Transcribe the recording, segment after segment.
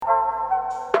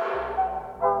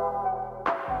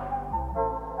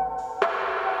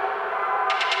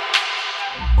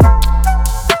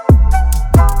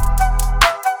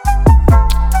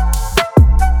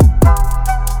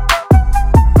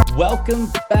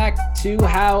back to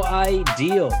How I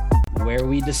Deal, where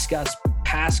we discuss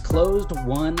past closed,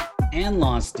 won, and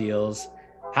lost deals,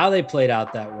 how they played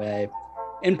out that way,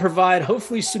 and provide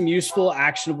hopefully some useful,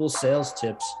 actionable sales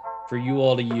tips for you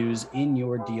all to use in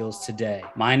your deals today.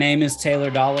 My name is Taylor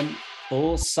Dahlem,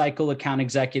 full cycle account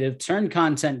executive turned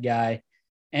content guy,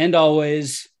 and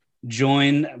always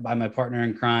joined by my partner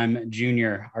in crime,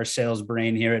 Junior, our sales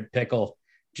brain here at Pickle.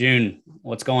 June,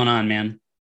 what's going on, man?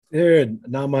 Dude,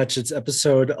 not much. It's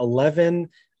episode 11.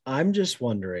 I'm just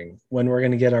wondering when we're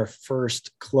going to get our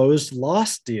first closed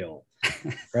loss deal,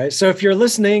 right? So if you're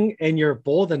listening and you're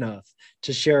bold enough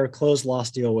to share a closed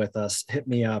loss deal with us, hit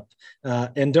me up.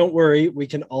 And don't worry, we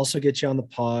can also get you on the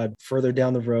pod further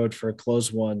down the road for a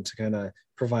closed one to kind of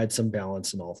provide some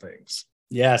balance in all things.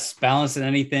 Yes, balance in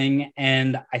anything.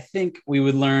 And I think we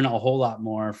would learn a whole lot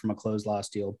more from a closed loss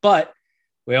deal, but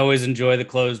we always enjoy the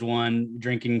closed one,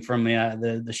 drinking from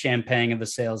the champagne of the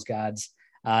sales gods.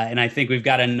 And I think we've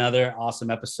got another awesome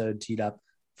episode teed up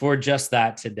for just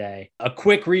that today. A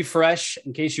quick refresh,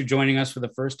 in case you're joining us for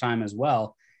the first time as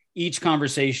well. Each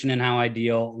conversation in How I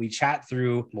Deal, we chat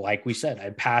through, like we said,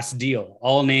 a past deal,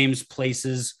 all names,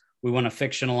 places we want to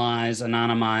fictionalize,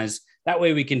 anonymize. That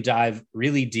way we can dive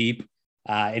really deep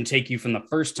and take you from the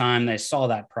first time they saw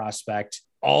that prospect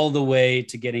all the way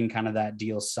to getting kind of that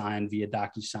deal signed via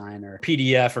DocuSign or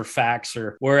PDF or fax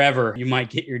or wherever you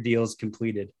might get your deals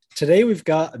completed. Today, we've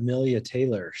got Amelia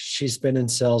Taylor. She's been in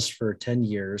sales for 10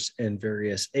 years in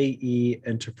various AE,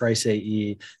 enterprise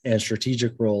AE, and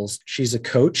strategic roles. She's a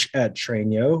coach at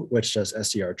Trainio, which does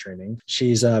SDR training.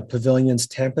 She's a Pavilion's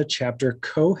Tampa chapter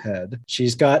co-head.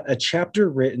 She's got a chapter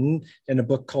written in a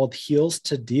book called Heels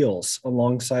to Deals,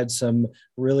 alongside some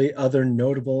really other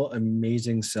notable,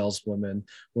 amazing saleswomen.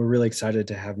 We're really excited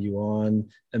to have you on,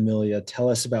 Amelia. Tell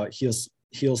us about Heels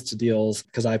to Deals,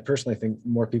 because I personally think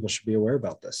more people should be aware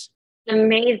about this.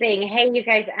 Amazing. Hey, you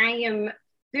guys, I am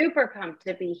super pumped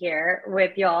to be here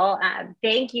with y'all.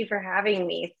 Thank you for having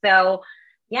me. So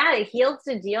yeah, Heels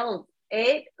to Deals,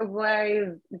 it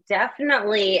was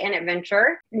definitely an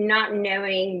adventure, not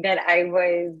knowing that I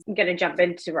was going to jump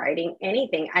into writing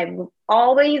anything. I've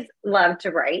always loved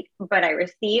to write, but I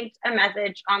received a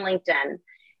message on LinkedIn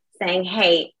saying,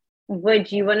 hey, would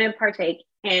you want to partake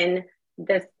in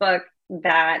this book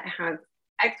that has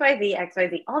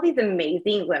XYZ, all these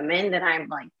amazing women that I'm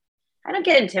like, I don't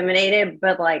get intimidated,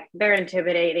 but like they're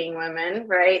intimidating women,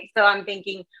 right? So I'm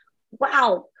thinking,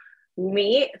 wow,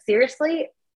 me, seriously?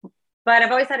 But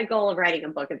I've always had a goal of writing a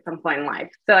book at some point in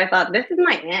life. So I thought, this is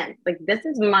my end. Like, this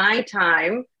is my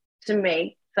time to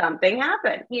make something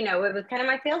happen. You know, it was kind of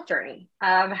my sales journey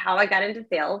of how I got into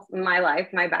sales, my life,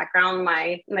 my background,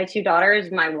 my two daughters,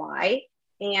 my why,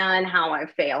 and how I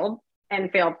failed. And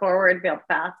failed forward, failed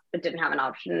fast, but didn't have an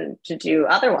option to do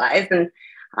otherwise. And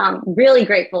really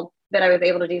grateful that I was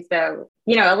able to do so.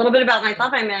 You know, a little bit about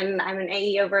myself. I'm an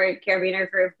AE over at Carabiner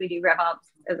Group. We do RevOps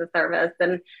as a service.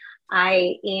 And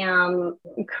I am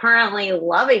currently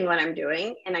loving what I'm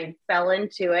doing. And I fell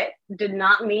into it. Did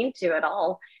not mean to at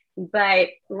all, but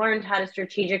learned how to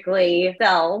strategically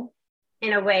sell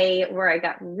in a way where I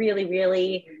got really,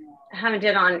 really honed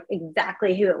in on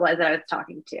exactly who it was that I was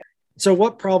talking to. So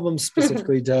what problem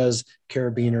specifically does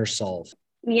Carabiner solve?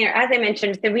 You know, as I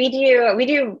mentioned, so we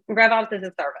do RevOps as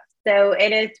a service. So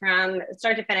it is from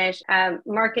start to finish,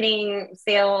 marketing,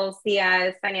 sales,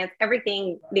 CS, finance,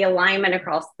 everything, the alignment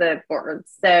across the board.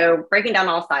 So breaking down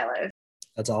all silos.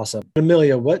 That's awesome.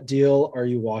 Amelia, what deal are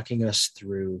you walking us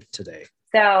through today?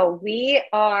 So we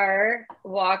are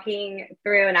walking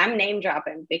through, and I'm name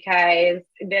dropping because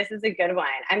this is a good one.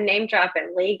 I'm name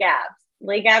dropping Lee Gabbs.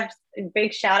 Lee Gabbs,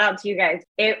 big shout out to you guys.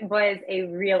 It was a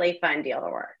really fun deal to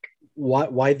work.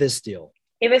 Why this deal?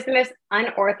 It was the most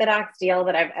unorthodox deal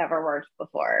that I've ever worked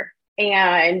before.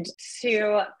 And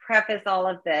to preface all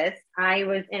of this, I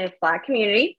was in a Slack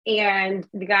community, and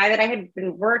the guy that I had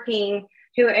been working,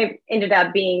 who ended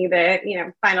up being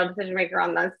the final decision maker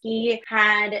on this, he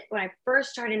had, when I first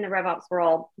started in the RevOps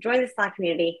world, joined the Slack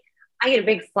community. I get a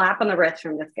big slap on the wrist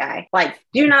from this guy, like,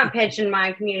 do not pitch in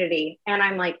my community. And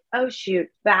I'm like, oh, shoot,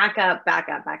 back up.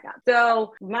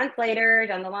 So months later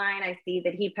down the line, I see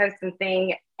that he posts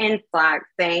something in Slack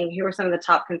saying, who are some of the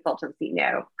top consultants you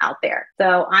know out there?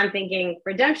 So I'm thinking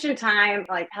redemption time,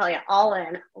 like, hell yeah, all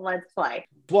in, let's play.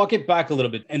 Walk it back a little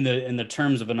bit in the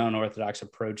terms of an unorthodox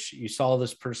approach. You saw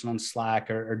this person on Slack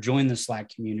or join the Slack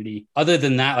community. Other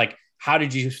than that, like, how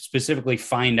did you specifically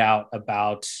find out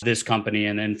about this company?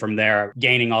 And then from there,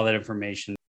 gaining all that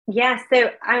information? Yeah.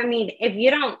 So, I mean, if you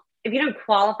don't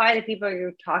qualify the people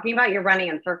you're talking about, you're running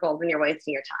in circles and you're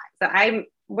wasting your time. So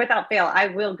without fail, I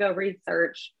will go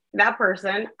research that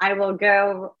person. I will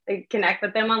go connect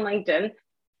with them on LinkedIn.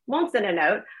 Won't send a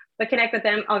note, but connect with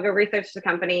them. I'll go research the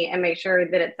company and make sure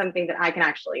that it's something that I can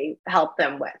actually help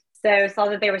them with. So saw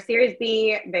that they were Series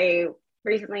B. They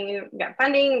recently got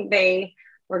funding. They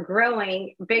were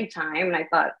growing big time. And I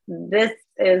thought, this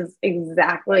is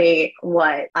exactly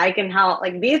what I can help.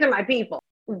 Like, these are my people.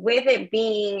 With it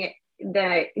being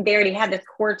that they already had this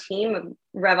core team of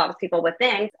RevOps people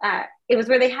within, it was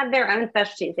where they had their own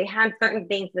specialties. They had certain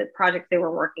things, that projects they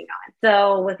were working on.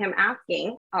 So with him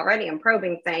asking already and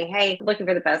probing, saying, hey, looking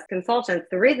for the best consultants,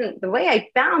 the way I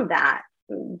found that,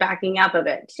 backing up a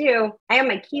bit too, I have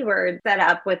my keywords set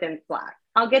up within Slack.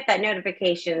 I'll get that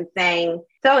notification saying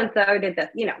so-and-so did this,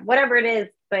 whatever it is,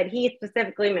 but he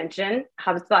specifically mentioned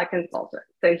HubSpot consultant.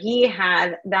 So he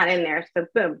had that in there. So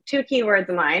boom, 2 keywords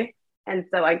of mine. And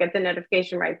so I get the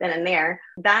notification right then and there.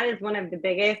 That is one of the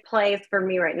biggest plays for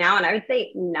me right now. And I would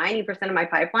say 90% of my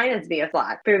pipeline is via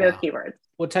Slack through those keywords.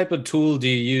 What type of tool do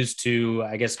you use to,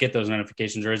 I guess, get those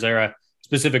notifications? Or is there a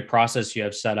specific process you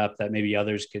have set up that maybe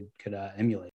others could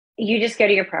emulate? You just go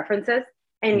to your preferences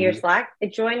and your Slack,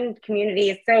 join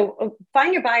communities. So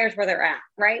find your buyers where they're at,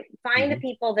 right? Find the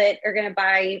people that are going to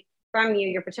buy from you,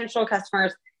 your potential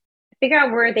customers, figure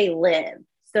out where they live.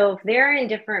 So if they're in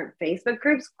different Facebook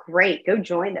groups, great, go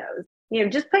join those.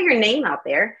 Just put your name out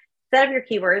there, set up your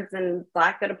keywords and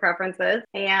Slack, go to preferences,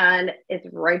 and it's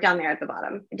right down there at the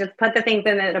bottom. Just put the things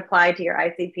in that apply to your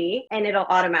ICP and it'll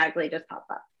automatically just pop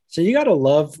up. So you got to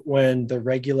love when the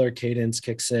regular cadence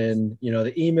kicks in,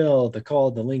 the email, the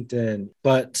call, the LinkedIn.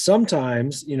 But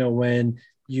sometimes, when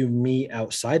you meet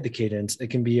outside the cadence, it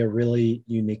can be a really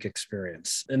unique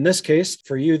experience. In this case,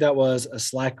 for you, that was a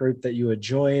Slack group that you would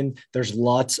join. There's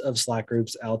lots of Slack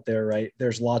groups out there, right?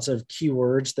 There's lots of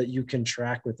keywords that you can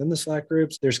track within the Slack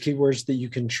groups. There's keywords that you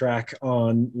can track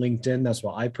on LinkedIn. That's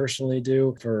what I personally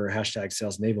do for hashtag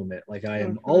sales enablement. Like I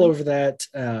am all over that,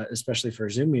 especially for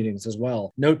Zoom meetings as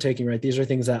well. Note taking, right? These are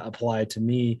things that apply to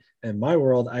me. In my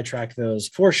world, I track those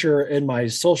for sure. In my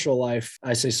social life,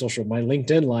 I say social, my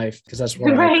LinkedIn life, because that's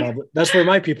where that's where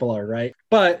my people are, right?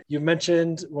 But you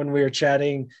mentioned when we were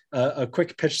chatting a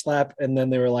quick pitch slap, and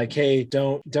then they were like, "Hey,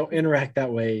 don't interact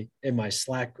that way in my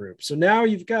Slack group." So now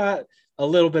you've got a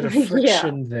little bit of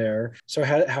friction there. So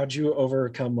how'd you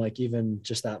overcome like even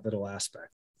just that little aspect?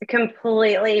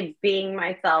 Completely being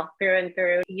myself through and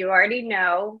through. You already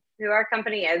know who our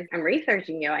company is. I'm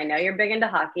researching you. I know you're big into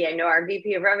hockey. I know our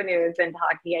VP of revenue is into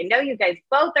hockey. I know you guys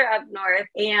both are up north.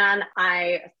 And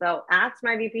I asked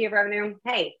my VP of revenue,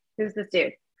 hey, who's this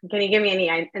dude? Can you give me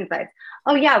any insights?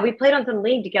 Oh yeah, we played on some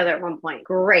league together at one point.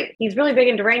 Great. He's really big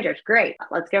into Rangers. Great.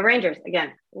 Let's go Rangers.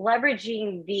 Again,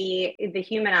 leveraging the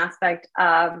human aspect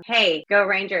of, hey, go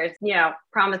Rangers,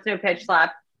 promise no pitch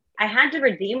slap. I had to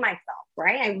redeem myself,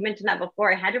 right? I mentioned that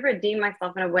before. I had to redeem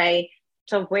myself in a way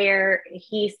to where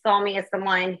he saw me as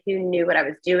someone who knew what I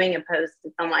was doing, opposed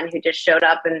to someone who just showed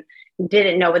up and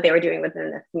didn't know what they were doing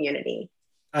within this community.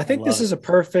 I think this is a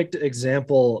perfect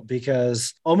example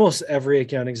because almost every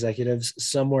account executive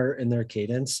somewhere in their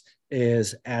cadence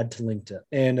is add to LinkedIn.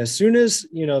 And as soon as,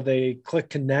 they click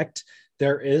connect,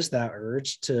 there is that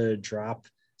urge to drop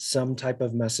some type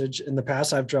of message. In the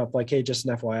past, I've dropped like, hey, just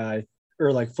an FYI,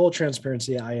 or like full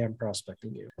transparency, I am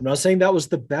prospecting you. I'm not saying that was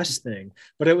the best thing,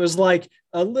 but it was like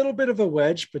a little bit of a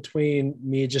wedge between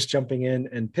me just jumping in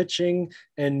and pitching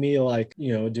and me like,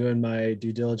 doing my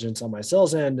due diligence on my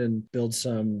sales end and build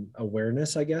some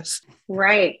awareness, I guess.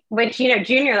 Right. Which,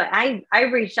 Junior, I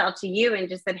reached out to you and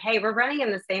just said, hey, we're running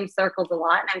in the same circles a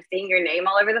lot and I'm seeing your name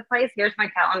all over the place. Here's my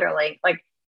calendar link. Like,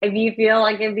 if you feel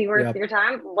like it'd be worth your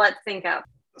time, let's sync up.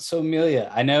 So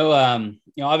Amelia, I know,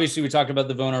 obviously we talked about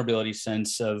the vulnerability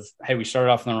sense of, hey, we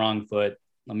started off on the wrong foot.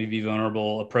 Let me be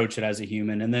vulnerable, approach it as a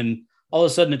human. And then all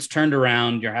of a sudden it's turned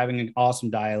around. You're having an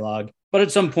awesome dialogue. But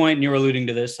at some point, and you're alluding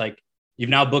to this, like you've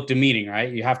now booked a meeting,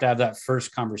 right? You have to have that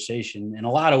first conversation. In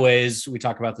a lot of ways, we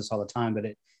talk about this all the time, but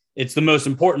it's the most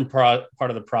important part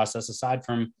of the process, aside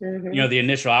from, the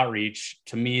initial outreach.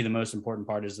 To me, the most important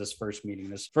part is this first meeting,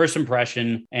 this first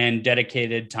impression and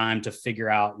dedicated time to figure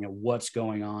out, what's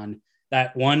going on.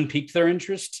 That one, piqued their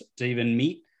interest to even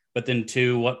meet, but then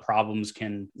two, what problems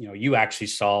can, you actually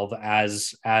solve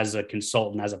as a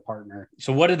consultant, as a partner.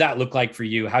 So what did that look like for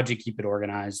you? How'd you keep it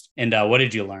organized? And what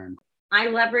did you learn? I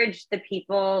leveraged the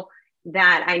people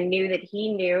that I knew that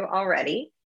he knew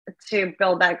already to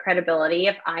build that credibility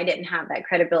if I didn't have that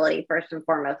credibility first and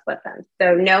foremost with them.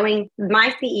 So knowing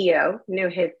my CEO knew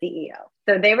his CEO.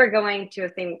 So they were going to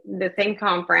the same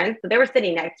conference. So they were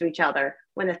sitting next to each other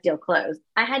when this deal closed.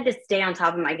 I had to stay on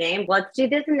top of my game. Let's do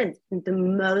this in the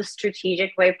most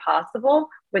strategic way possible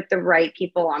with the right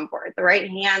people on board, the right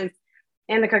hands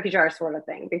in the cookie jar sort of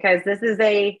thing, because this is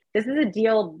a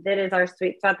deal that is our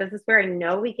sweet spot. This is where I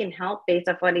know we can help based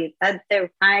off what he said. So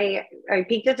I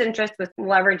piqued his interest with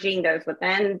leveraging those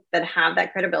within that have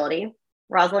that credibility.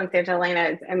 Rosalind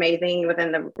Santalena is amazing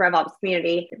within the RevOps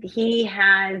community. He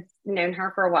has known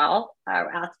her for a while. I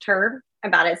asked her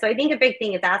about it. So I think a big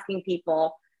thing is asking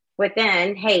people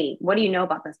within, hey, what do you know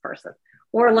about this person?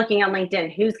 Or looking on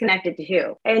LinkedIn, who's connected to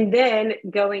who? And then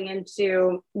going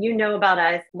into, you know about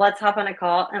us, let's hop on a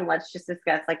call and let's just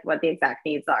discuss like what the exact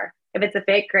needs are. If it's a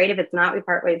fit, great. If it's not, we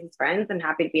part ways as friends and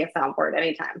happy to be a soundboard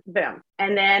anytime. Boom.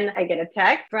 And then I get a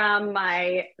text from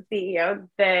my CEO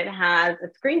that has a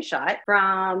screenshot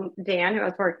from Dan, who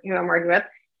I'm working with,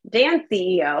 Dan's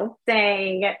CEO,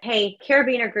 saying, hey,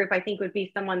 Carabiner Group, I think would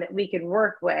be someone that we could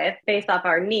work with based off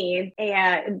our needs,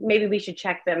 and maybe we should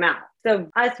check them out.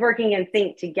 So us working in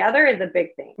sync together is a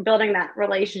big thing. Building that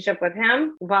relationship with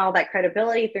him, while that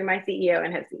credibility through my CEO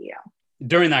and his CEO.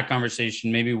 During that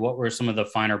conversation, maybe what were some of the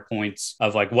finer points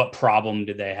of like, what problem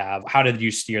did they have? How did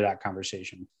you steer that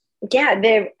conversation? Yeah,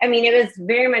 it was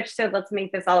very much so, let's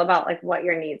make this all about like what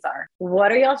your needs are.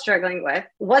 What are y'all struggling with?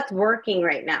 What's working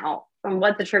right now? And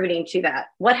what's attributing to that?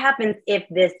 What happens if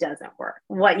this doesn't work?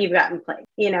 What you've got in place,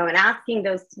 and asking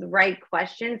those right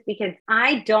questions, because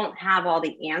I don't have all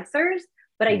the answers,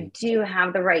 but I do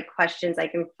have the right questions I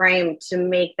can frame to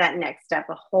make that next step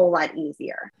a whole lot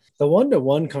easier. The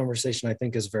one-to-one conversation, I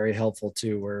think, is very helpful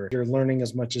too, where you're learning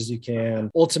as much as you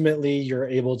can. Ultimately, you're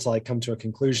able to come to a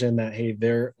conclusion that, hey,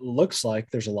 there looks like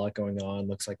there's a lot going on,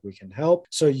 looks like we can help.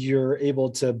 So you're able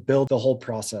to build the whole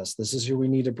process. This is who we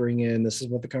need to bring in. This is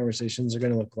what the conversations are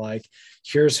going to look like.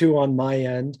 Here's who on my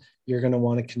end you're going to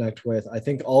want to connect with. I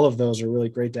think all of those are really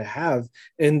great to have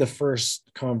in the first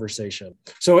conversation.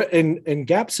 So in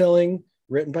Gap Selling,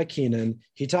 written by Keenan,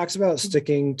 he talks about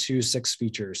sticking to 6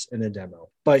 features in a demo.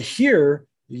 But here,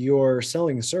 you're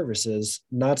selling services,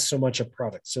 not so much a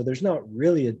product. So there's not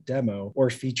really a demo or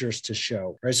features to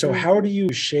show, right? So how do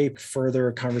you shape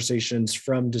further conversations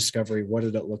from discovery? What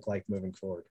did it look like moving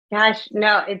forward? Gosh,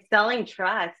 no, it's selling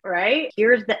trust, right?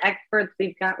 Here's the experts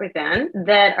we've got within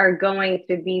that are going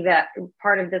to be that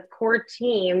part of this core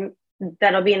team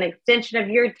that'll be an extension of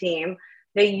your team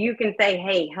that you can say,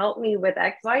 hey, help me with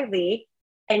XYZ.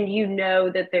 And you know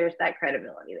that there's that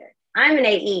credibility there. I'm an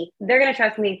AE. They're going to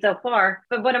trust me so far,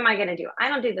 but what am I going to do? I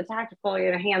don't do the tactical,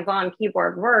 hands-on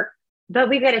keyboard work, but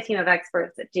we've got a team of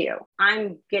experts that do.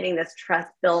 I'm getting this trust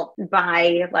built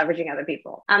by leveraging other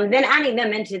people. Then adding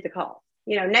them into the call.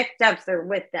 Next steps are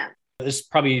with them. This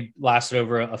probably lasted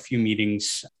over a few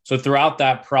meetings. So throughout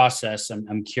that process,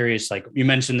 I'm curious, like you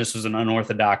mentioned, this was an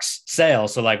unorthodox sale.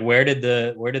 So like, where did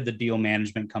the deal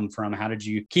management come from? How did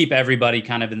you keep everybody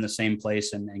kind of in the same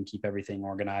place and keep everything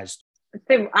organized?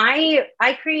 So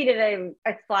I created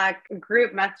a Slack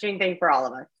group messaging thing for all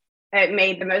of us. It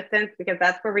made the most sense because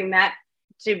that's where we met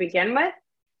to begin with.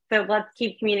 So let's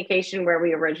keep communication where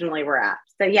we originally were at.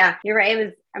 So yeah, you're right. It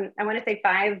was, I want to say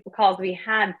 5 calls we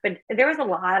had, but there was a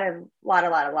lot of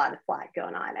Slack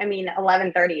going on.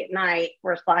 11:30 at night,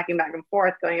 we're slacking back and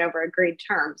forth going over agreed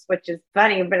terms, which is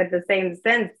funny, but at the same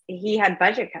sense, he had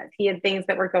budget cuts. He had things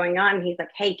that were going on. He's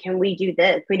like, hey, can we do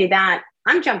this? Can we do that?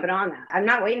 I'm jumping on that. I'm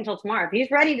not waiting until tomorrow. If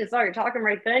he's ready to start talking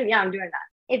right then, yeah, I'm doing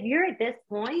that. If you're at this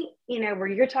point, where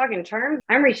you're talking terms,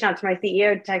 I'm reaching out to my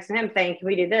CEO, texting him saying, can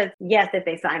we do this? Yes, if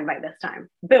they sign by this time.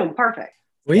 Boom, perfect.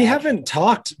 We haven't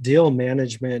talked deal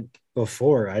management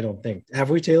before, I don't think. Have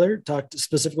we, Taylor, talked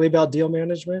specifically about deal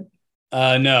management?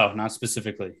 No, not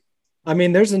specifically.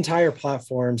 There's entire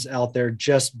platforms out there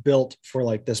just built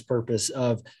for this purpose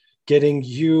of getting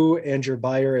you and your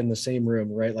buyer in the same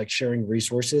room, right? Like sharing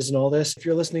resources and all this. If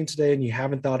you're listening today and you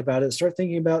haven't thought about it, start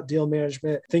thinking about deal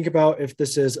management. Think about if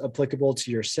this is applicable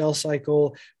to your sales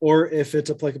cycle or if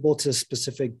it's applicable to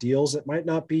specific deals. It might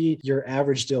not be your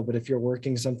average deal, but if you're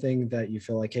working something that you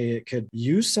feel like, hey, it could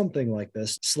use something like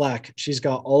this. Slack, she's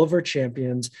got all of her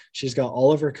champions. She's got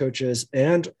all of her coaches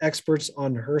and experts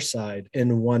on her side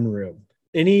in one room.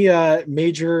 Any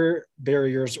major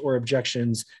barriers or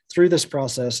objections through this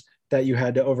process that you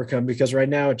had to overcome? Because right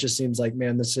now it just seems like,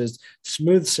 man, this is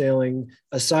smooth sailing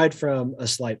aside from a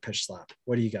slight pitch slap.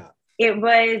 What do you got? It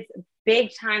was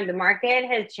big time. The market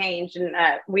has changed and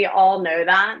we all know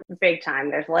that big time.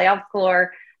 There's layoffs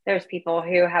galore. There's people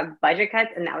who have budget cuts,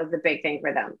 and that was the big thing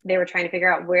for them. They were trying to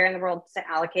figure out where in the world to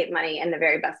allocate money in the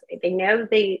very best way. They knew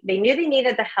they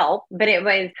needed the help, but it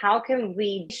was how can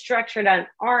we structure it on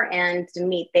our end to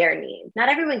meet their needs? Not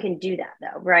everyone can do that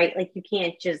though, right? Like you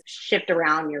can't just shift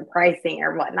around your pricing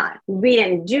or whatnot. We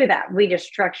didn't do that. We just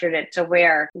structured it to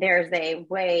where there's a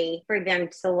way for them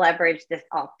to leverage this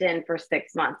opt-in for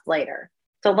 6 months later.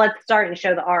 So let's start and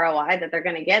show the ROI that they're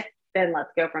going to get. Then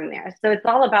let's go from there. So it's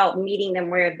all about meeting them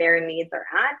where their needs are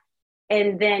at,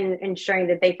 and then ensuring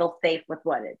that they feel safe with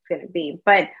what it's going to be.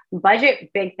 But budget,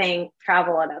 big thing,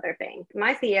 travel, another thing.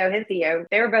 My CEO, his CEO,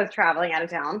 they were both traveling out of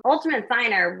town. Ultimate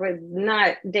signer was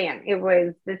not Dan, it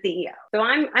was the CEO. So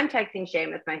I'm texting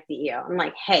Seamus, my CEO. I'm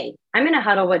like, hey, I'm in a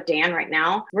huddle with Dan right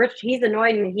now. He's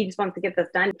annoyed and he just wants to get this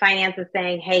done. Finance is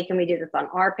saying, hey, can we do this on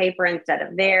our paper instead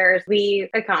of theirs? We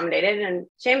accommodated. And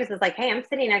Seamus is like, hey, I'm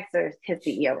sitting next to his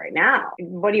CEO right now.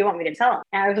 What do you want me to tell him?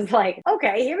 And I was like,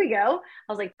 okay, here we go.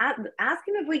 I was like, ask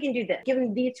him if we can do this. Give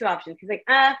him these two options. He's like,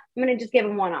 I'm going to just give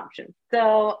him one option.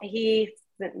 So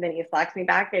then he slacks me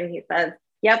back and he says,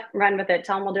 yep, run with it.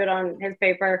 Tell him we'll do it on his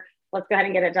paper. Let's go ahead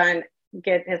and get it done.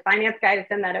 Get his finance guy to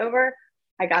send that over.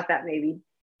 I got that maybe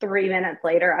 3 minutes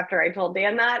later after I told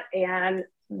Dan that. And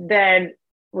then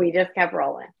we just kept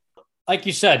rolling. Like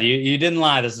you said, you didn't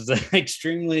lie. This is an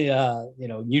extremely,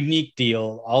 unique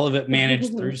deal. All of it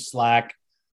managed through Slack.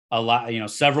 A lot,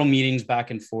 several meetings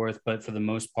back and forth, but for the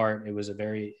most part,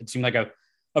 it seemed like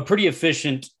a pretty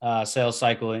efficient sales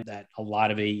cycle that a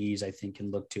lot of AEs, I think,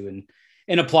 can look to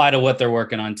and apply to what they're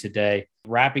working on today.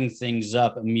 Wrapping things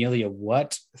up, Amelia,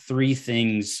 what 3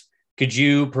 things could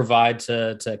you provide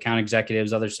to account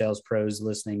executives, other sales pros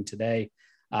listening today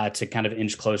to kind of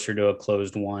inch closer to a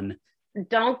closed one?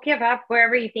 Don't give up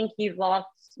wherever you think you've lost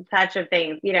touch of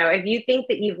things. If you think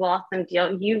that you've lost some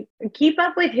deal, you keep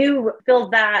up with who fills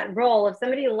that role. If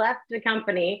somebody left the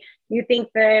company, you think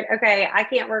that, okay, I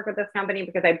can't work with this company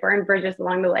because I burned bridges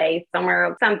along the way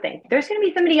somewhere, something. There's going to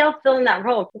be somebody else filling that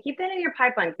role. Keep that in your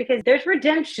pipeline because there's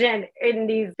redemption in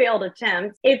these failed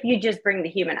attempts if you just bring the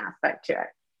human aspect to it.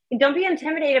 Don't be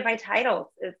intimidated by titles.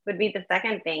 This would be the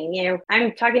second thing.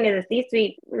 I'm talking to the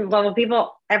C-suite level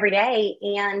people every day,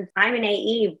 and I'm an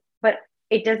AE, but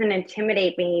it doesn't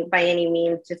intimidate me by any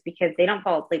means just because they don't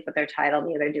fall asleep with their title.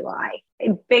 Neither do I.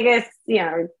 Biggest,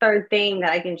 third thing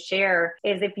that I can share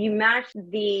is if you match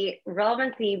the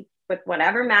relevancy with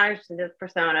whatever matters to this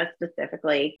persona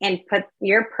specifically and put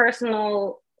your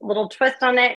personal little twist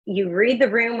on it, you read the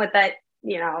room with that,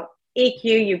 EQ,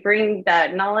 you bring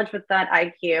that knowledge with that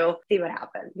IQ, see what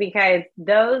happens, because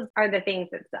those are the things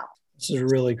that sell. This is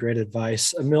really great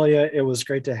advice. Amelia, it was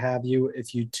great to have you.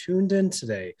 If you tuned in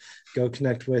today, go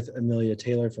connect with Amelia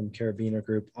Taylor from Carabiner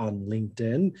Group on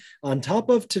LinkedIn. On top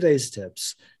of today's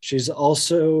tips, she's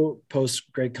also posts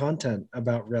great content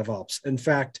about RevOps. In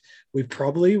fact, we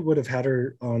probably would have had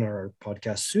her on our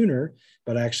podcast sooner,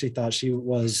 but I actually thought she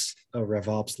was a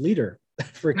RevOps leader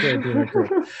for Carabiner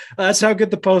Group. That's how good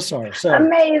the posts are. So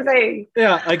amazing.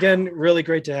 Yeah, again, really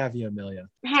great to have you, Amelia.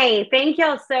 Hey, thank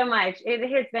y'all so much. It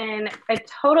has been a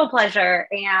total pleasure,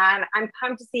 and I'm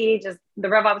pumped to see just the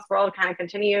RevOps world kind of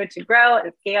continue to grow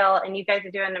and scale, and you guys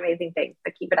are doing amazing things,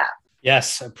 so keep it up.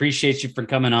 Yes, appreciate you for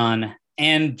coming on.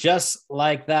 And just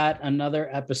like that, another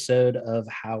episode of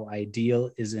How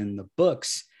Ideal is in the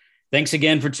books. Thanks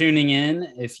again for tuning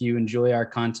in. If you enjoy our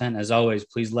content, as always,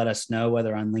 please let us know,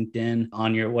 whether on LinkedIn,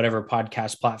 on your whatever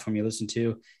podcast platform you listen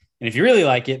to. And if you really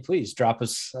like it, please drop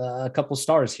us a couple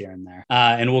stars here and there,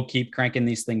 and we'll keep cranking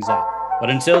these things out.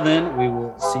 But until then, we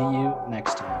will see you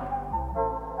next time.